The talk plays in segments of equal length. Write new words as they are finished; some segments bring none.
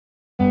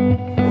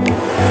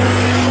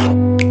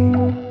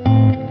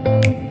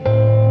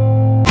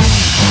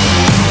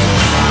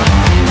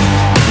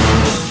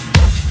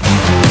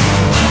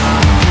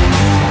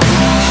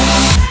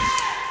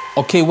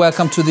Okay,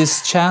 welcome to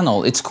this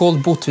channel. It's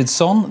called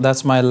Botvidsson,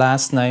 that's my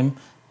last name,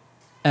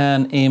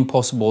 and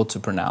impossible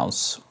to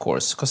pronounce, of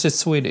course, because it's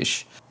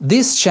Swedish.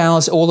 This channel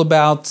is all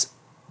about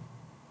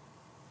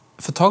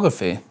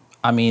photography.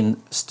 I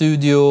mean,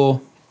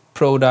 studio,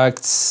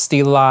 products,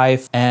 still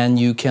life, and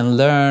you can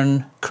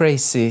learn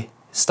crazy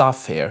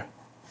stuff here.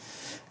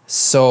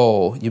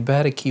 So you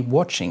better keep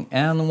watching.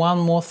 And one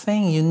more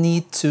thing, you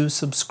need to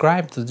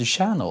subscribe to the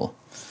channel.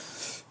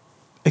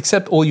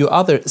 Except all you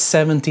other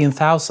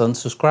 17,000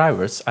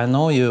 subscribers, I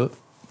know you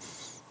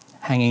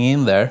hanging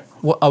in there.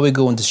 What are we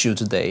going to shoot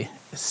today?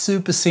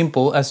 Super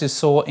simple, as you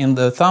saw in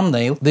the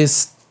thumbnail,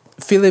 this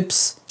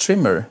Philips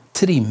trimmer.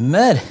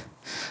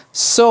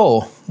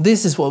 So,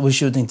 this is what we're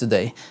shooting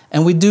today.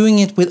 And we're doing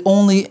it with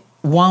only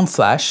one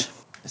flash.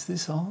 Is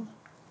this on?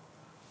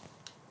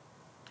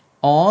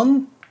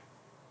 On.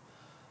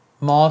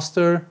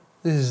 Master.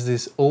 This is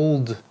this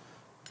old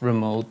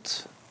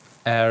remote,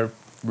 air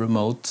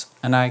remote.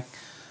 And I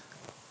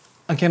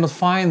cannot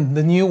find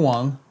the new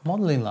one.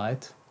 Modeling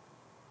light.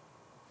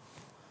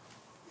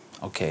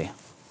 Okay.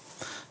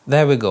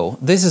 There we go.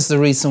 This is the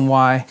reason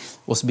why it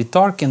was a bit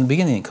dark in the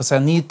beginning, because I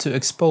need to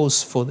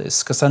expose for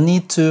this, because I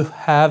need to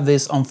have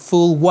this on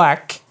full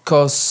whack,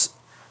 because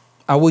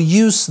I will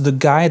use the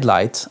guide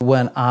light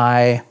when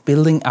I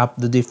building up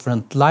the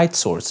different light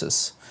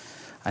sources.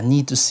 I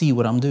need to see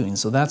what I'm doing,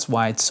 so that's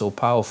why it's so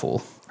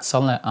powerful.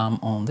 Suddenly I'm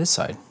on this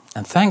side.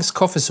 And thanks,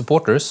 coffee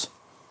supporters.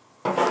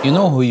 You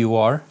know who you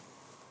are.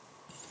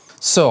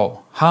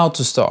 So, how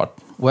to start?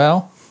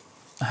 Well,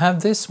 I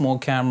have this small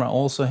camera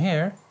also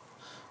here.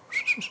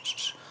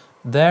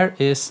 There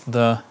is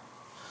the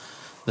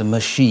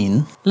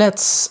machine.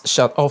 Let's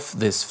shut off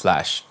this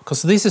flash,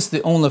 because this is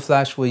the only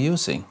flash we're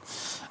using.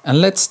 And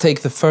let's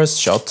take the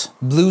first shot.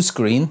 Blue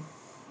screen.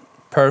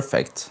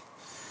 Perfect.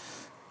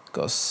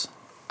 Because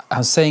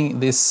I'm saying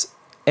this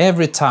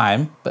every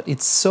time, but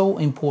it's so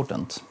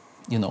important,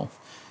 you know.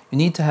 You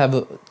need to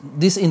have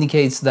this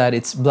indicates that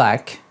it's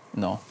black, you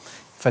know.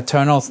 If I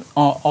turn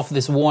off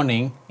this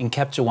warning in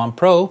Capture One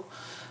Pro,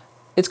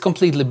 it's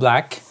completely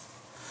black.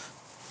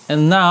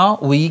 And now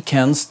we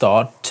can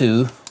start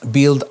to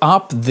build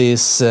up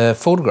this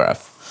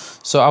photograph.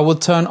 So I will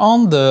turn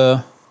on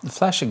the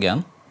flash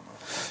again.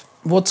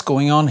 What's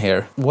going on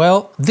here?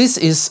 Well, this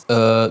is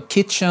a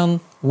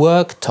kitchen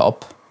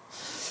worktop,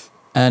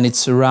 and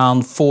it's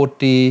around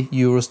 40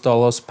 euros,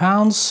 dollars,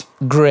 pounds.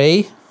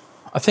 Gray.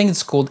 I think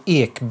it's called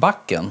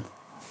Ekbacken.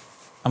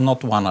 I'm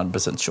not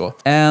 100% sure.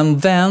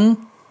 And then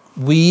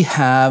we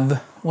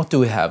have, what do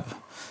we have?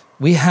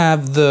 We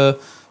have the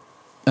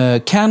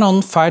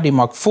Canon 5D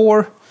Mark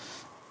IV.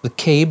 The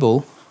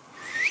cable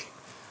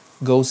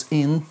goes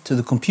into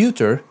the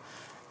computer,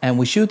 and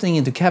we're shooting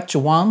into Capture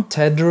One,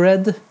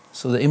 tethered,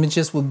 so the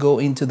images will go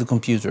into the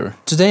computer.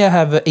 Today I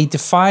have an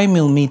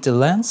 85mm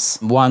lens,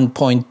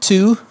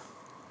 1.2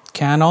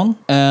 Canon,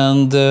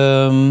 and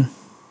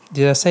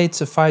did I say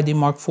it's a 5D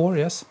Mark IV?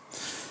 Yes.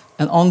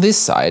 And on this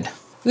side,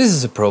 this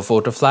is a Pro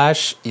Photo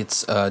Flash.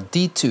 It's a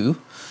D2,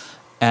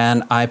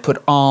 and I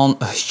put on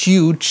a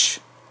huge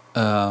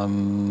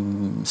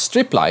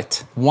strip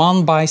light,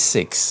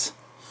 1x6,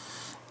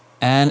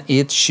 and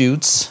it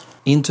shoots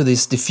into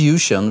this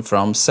diffusion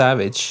from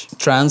Savage,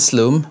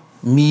 Translume,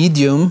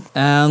 medium,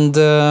 and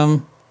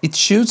it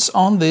shoots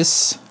on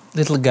this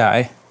little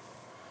guy.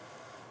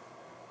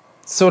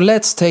 So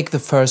let's take the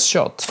first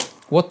shot.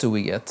 What do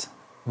we get?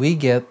 We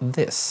get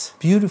this.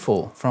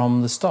 Beautiful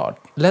from the start.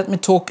 Let me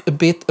talk a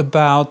bit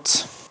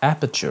about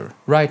aperture.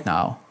 Right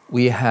now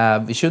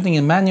we're shooting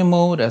in manual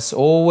mode as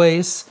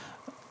always.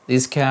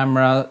 This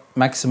camera,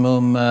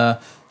 maximum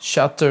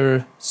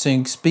shutter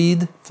sync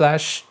speed,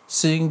 flash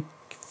sync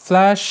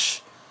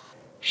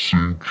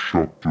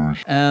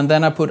shutters. And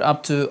then I put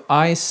up to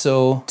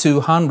ISO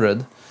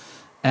 200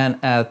 and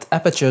at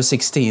aperture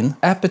 16.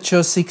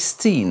 Aperture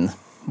 16.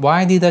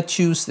 Why did I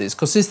choose this?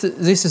 Because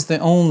this is the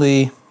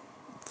only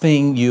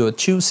thing you're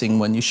choosing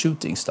when you're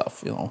shooting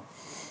stuff, you know.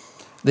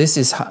 This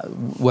is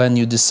when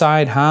you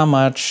decide how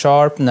much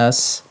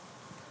sharpness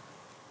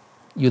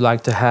you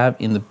like to have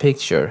in the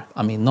picture.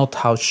 I mean, not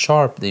how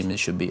sharp the image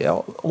should be,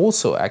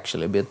 also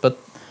actually a bit, but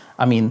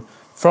I mean,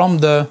 from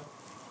the...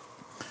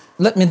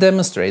 Let me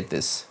demonstrate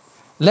this.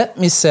 Let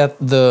me set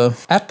the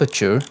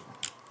aperture,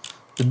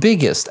 the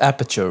biggest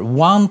aperture,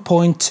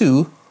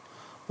 1.2,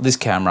 this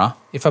camera.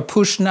 If I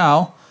push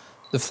now,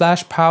 the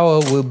flash power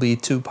will be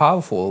too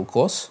powerful, of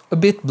course. A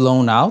bit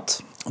blown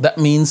out. That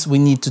means we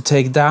need to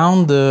take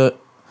down the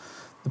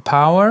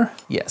power.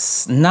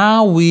 Yes,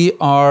 now we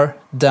are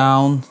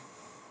down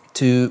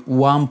to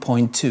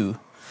 1.2.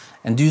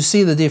 And do you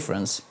see the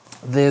difference?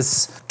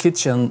 This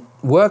kitchen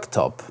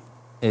worktop,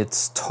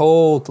 it's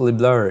totally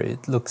blurry.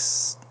 It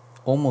looks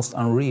almost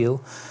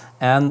unreal.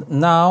 And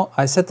now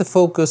I set the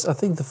focus. I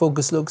think the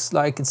focus looks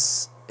like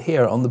it's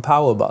here on the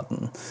power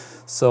button.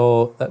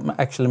 So that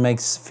actually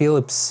makes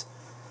Philips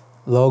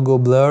logo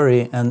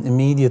blurry, and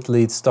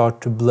immediately it starts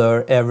to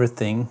blur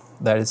everything.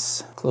 that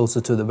is closer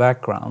to the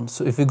background.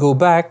 So if we go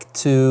back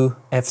to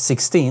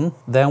F16,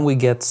 then we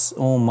get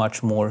so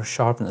much more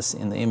sharpness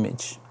in the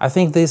image. I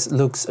think this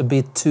looks a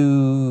bit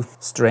too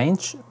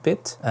strange,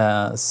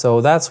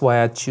 so that's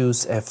why I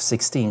choose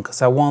F16,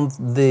 because I want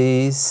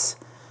this,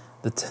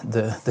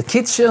 the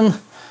kitchen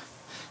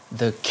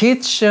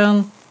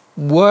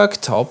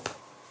worktop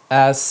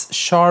as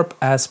sharp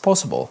as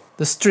possible.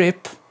 The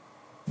strip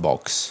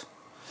box,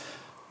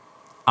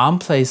 I'm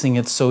placing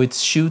it so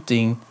it's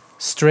shooting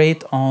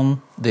straight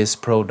on this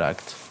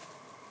product.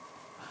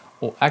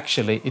 Or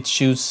actually it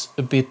shoots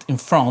a bit in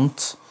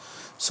front,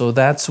 so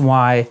that's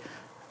why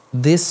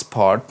this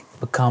part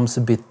becomes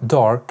a bit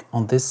dark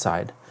on this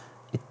side.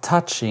 It's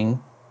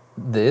touching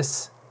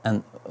this,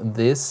 and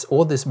this,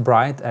 all these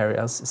bright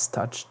areas is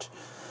touched.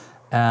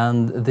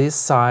 And this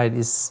side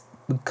is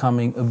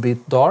becoming a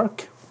bit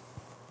dark.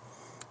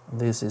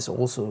 This is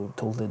also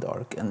totally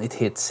dark, and it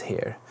hits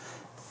here.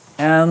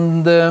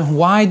 And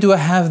why do I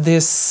have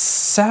this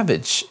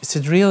savage? Is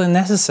it really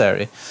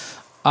necessary?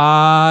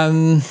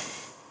 The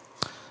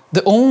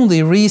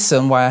only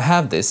reason why I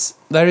have this,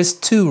 there is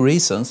two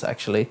reasons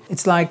actually.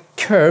 It's like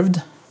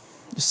curved,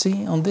 you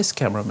see on this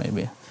camera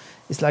maybe.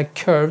 It's like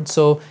curved,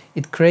 so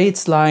it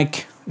creates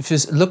like, if you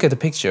look at the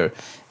picture,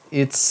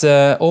 it's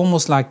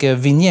almost like a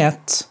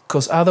vignette,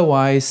 because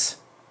otherwise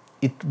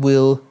it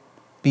will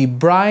be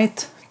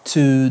bright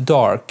to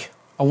dark.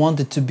 I want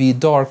it to be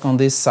dark on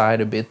this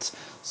side a bit,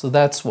 so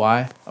that's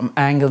why I'm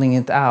angling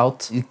it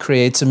out. It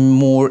creates a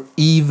more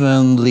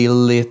evenly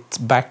lit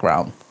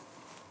background.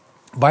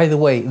 By the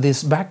way,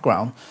 this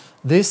background,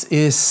 this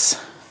is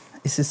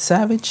it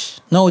Savage?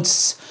 No,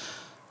 it's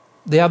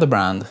the other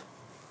brand.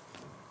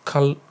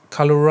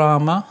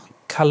 Colorama,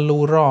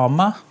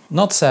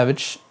 not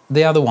Savage,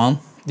 the other one,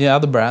 the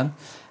other brand.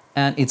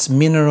 And it's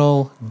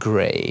mineral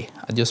gray.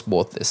 I just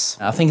bought this.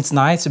 I think it's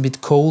nice, a bit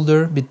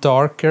colder, a bit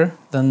darker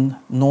than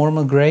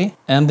normal gray.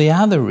 And the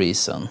other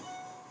reason,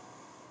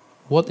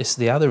 what is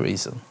the other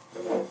reason?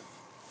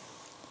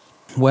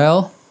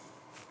 Well,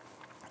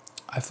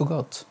 I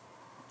forgot.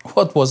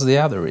 What was the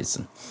other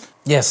reason?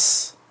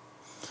 Yes,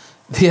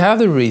 the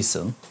other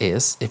reason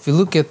is, if you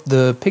look at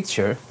the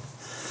picture,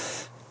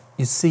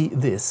 you see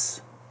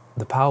this,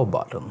 the power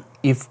button.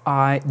 If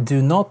I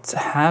do not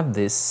have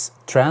this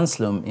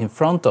translume in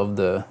front of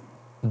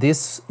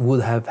this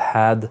would have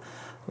had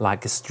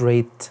like a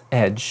straight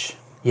edge.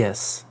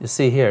 Yes, you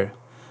see here,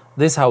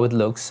 this is how it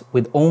looks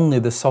with only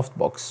the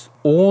softbox.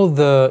 All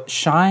the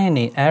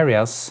shiny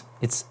areas,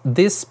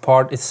 this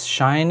part is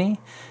shiny,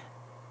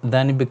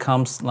 then it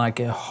becomes like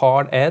a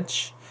hard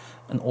edge.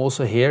 And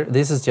also here,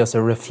 this is just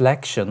a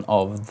reflection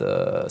of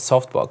the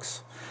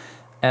softbox.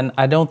 And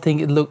I don't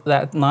think it looked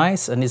that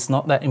nice, and it's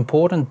not that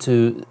important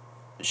to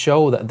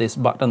show that this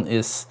button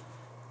is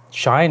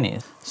shiny.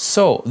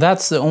 So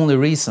that's the only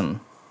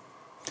reason.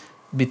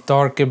 Bit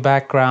darker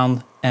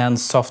background and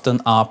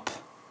soften up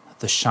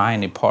the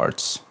shiny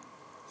parts.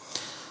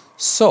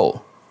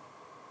 So,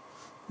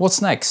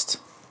 what's next?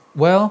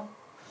 Well,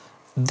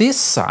 this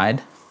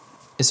side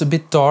is a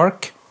bit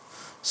dark,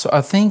 so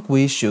I think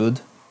we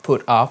should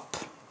put up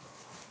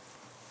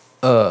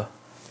a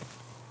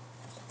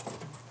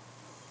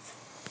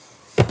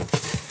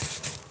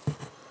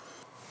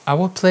I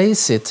will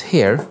place it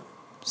here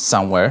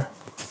somewhere,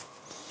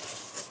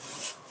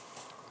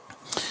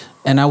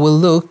 and I will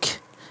look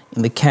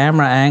in the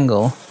camera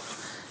angle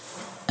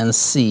and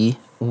see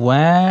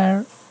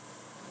where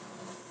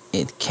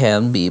it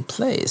can be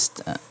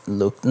placed and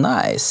look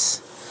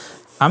nice.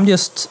 I'm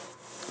just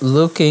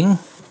looking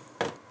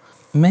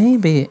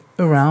maybe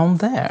around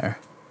there.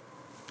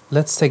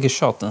 Let's take a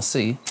shot and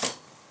see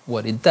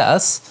what it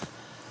does.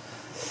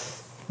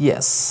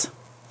 Yes,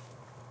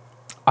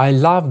 I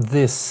love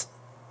this,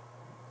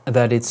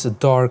 that it's a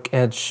dark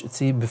edge.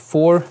 See,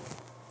 before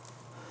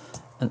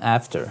and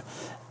after.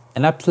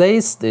 And I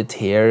placed it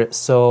here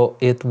so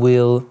it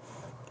will,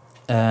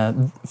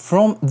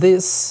 from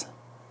this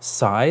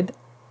side,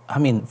 I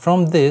mean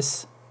from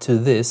this to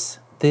this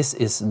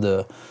is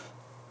the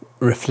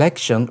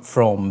reflection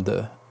from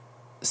the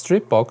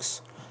strip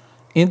box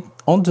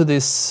onto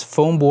this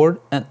foam board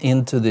and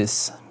into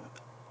this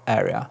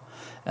area.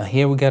 And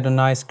here we get a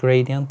nice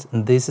gradient,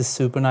 and this is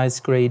super nice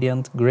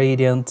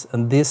gradient,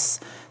 and this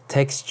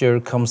texture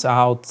comes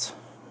out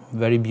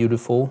very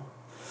beautiful.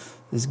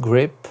 This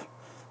grip.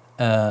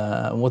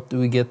 What do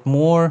we get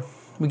more?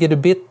 We get a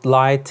bit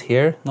light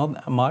here,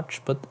 not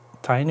much, but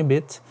tiny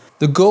bit.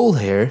 The goal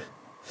here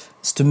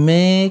is to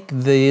make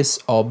this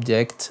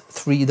object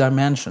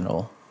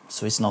three-dimensional,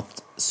 so it's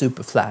not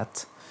super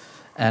flat.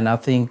 And I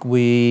think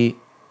right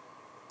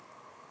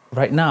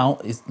now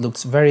it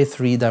looks very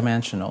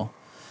three-dimensional,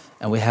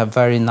 and we have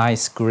very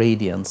nice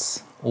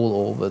gradients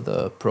all over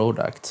the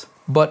product.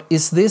 But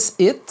is this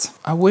it?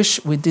 I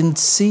wish we didn't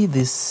see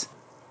this.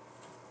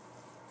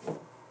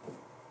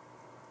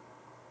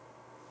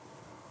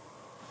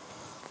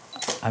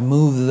 I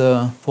moved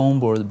the foam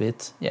board a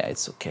bit. Yeah,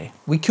 it's okay.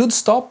 We could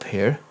stop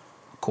here,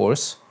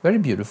 course, very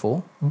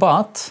beautiful,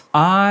 but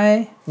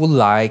I would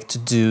like to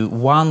do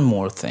one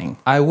more thing.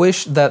 I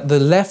wish that the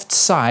left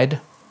side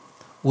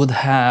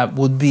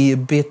would be a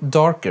bit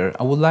darker.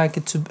 I would like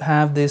it to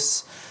have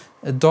this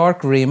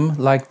dark rim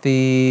like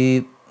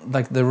the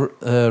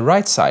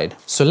right side.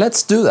 So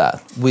let's do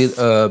that with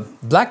a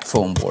black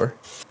foam board.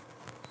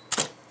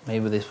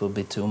 Maybe this will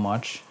be too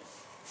much.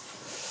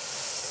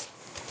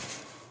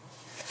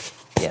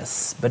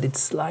 Yes, but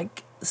it's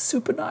like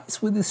super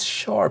nice with this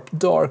sharp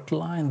dark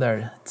line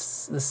there.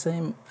 It's the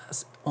same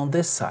as on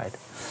this side.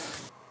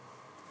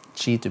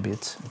 Cheat a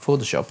bit,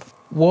 Photoshop.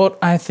 What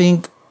I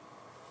think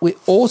we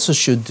also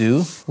should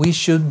do, we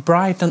should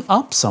brighten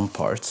up some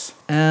parts.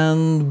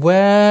 And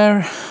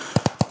where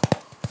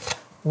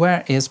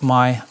is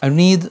my,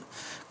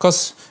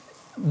 because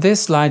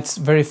this light's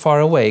very far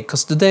away,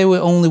 because today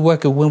we're only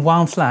working with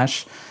one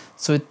flash,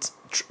 so it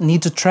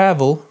need to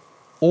travel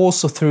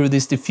also through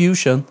this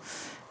diffusion.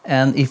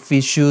 And if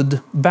we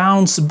should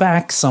bounce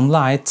back some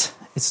light,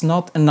 it's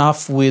not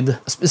enough with,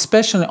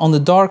 especially on the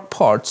dark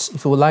parts,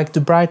 if we would like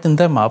to brighten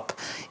them up,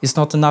 it's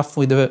not enough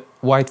with a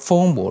white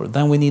foam board.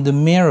 Then we need a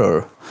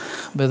mirror.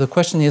 But the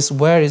question is,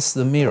 where is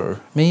the mirror?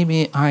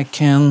 Maybe I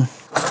can...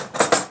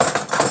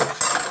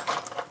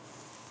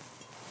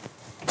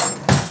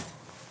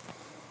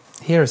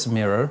 Here's a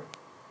mirror.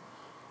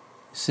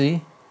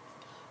 See?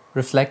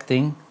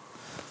 Reflecting.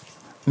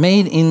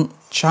 Made in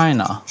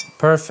China.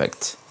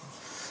 Perfect.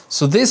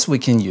 So this we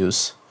can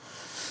use.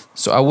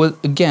 So I will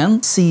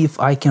again see if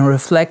I can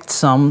reflect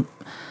some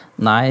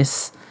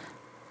nice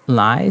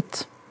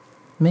light,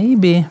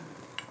 maybe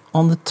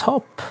on the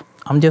top.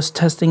 I'm just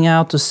testing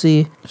out to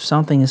see if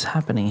something is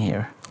happening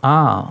here.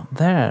 Ah,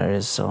 there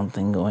is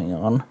something going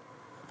on.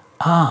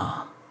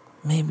 Ah,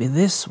 maybe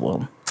this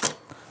one.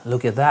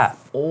 Look at that.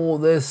 All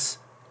this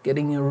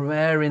getting a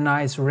very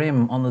nice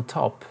rim on the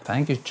top.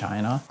 Thank you,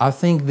 China. I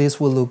think this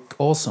will look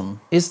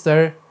awesome. Is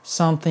there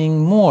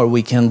something more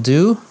we can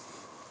do?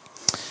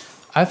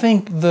 I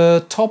think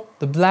the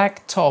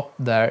black top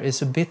there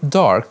is a bit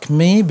dark.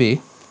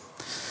 Maybe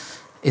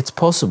it's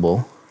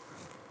possible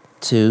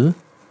to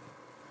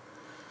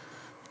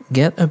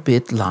get a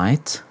bit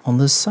light on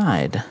the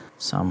side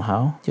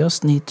somehow.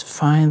 Just need to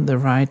find the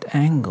right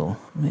angle.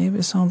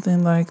 Maybe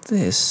something like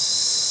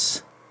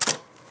this.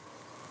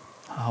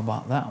 How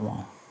about that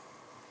one?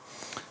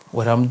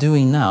 What I'm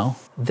doing now,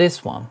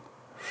 this one.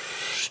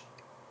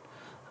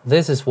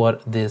 This is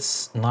what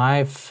this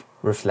knife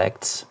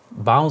reflects,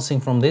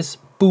 bouncing from this,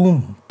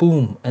 boom,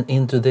 boom, and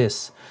into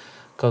this.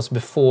 Because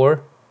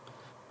before,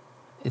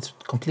 it's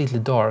completely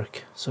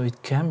dark, so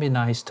it can be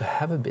nice to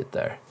have a bit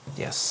there.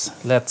 Yes,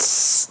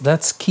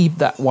 let's keep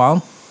that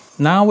one.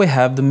 Now we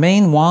have the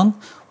main one.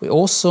 We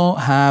also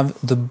have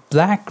the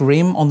black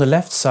rim on the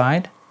left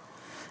side,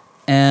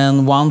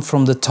 and one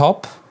from the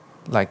top,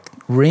 like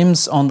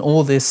rims on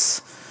all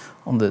this,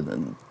 on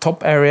the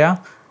top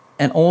area,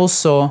 and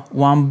also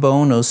one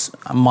bonus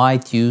I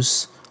might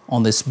use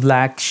on this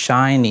black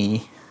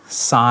shiny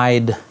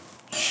side.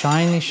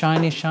 Shiny,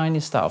 shiny, shiny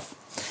stuff.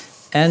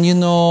 And you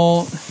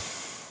know,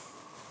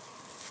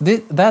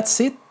 that's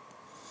it.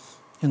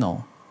 You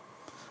know,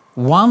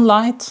 one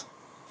light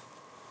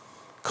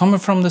coming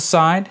from the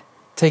side,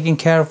 taking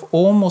care of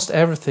almost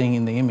everything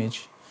in the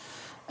image.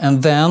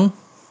 And then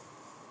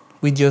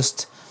we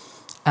just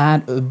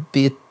add a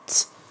bit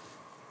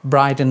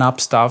brighten up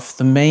stuff.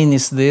 The main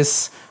is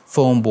this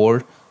foam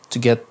board to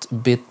get a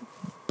bit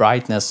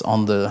brightness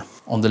on the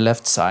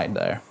left side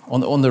there,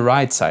 on the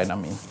right side I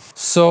mean.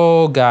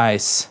 So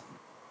guys,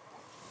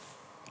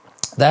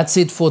 that's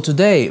it for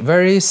today.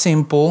 Very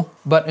simple,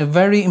 but a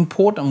very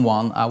important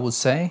one I would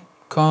say,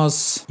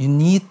 because you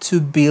need to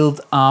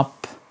build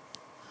up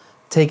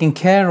taking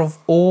care of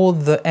all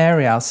the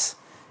areas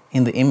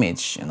in the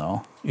image, you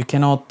know. You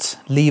cannot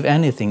leave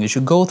anything. You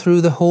should go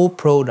through the whole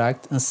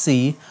product and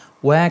see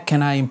where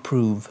can I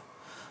improve,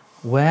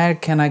 where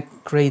can I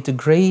create a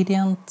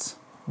gradient,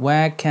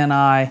 where can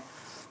I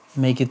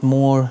make it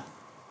more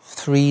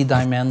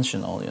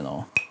three-dimensional, you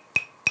know.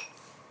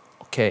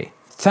 Okay,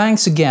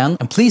 thanks again,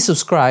 and please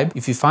subscribe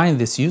if you find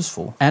this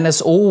useful. And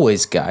as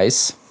always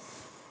guys,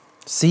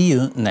 see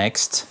you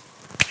next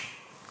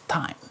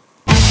time.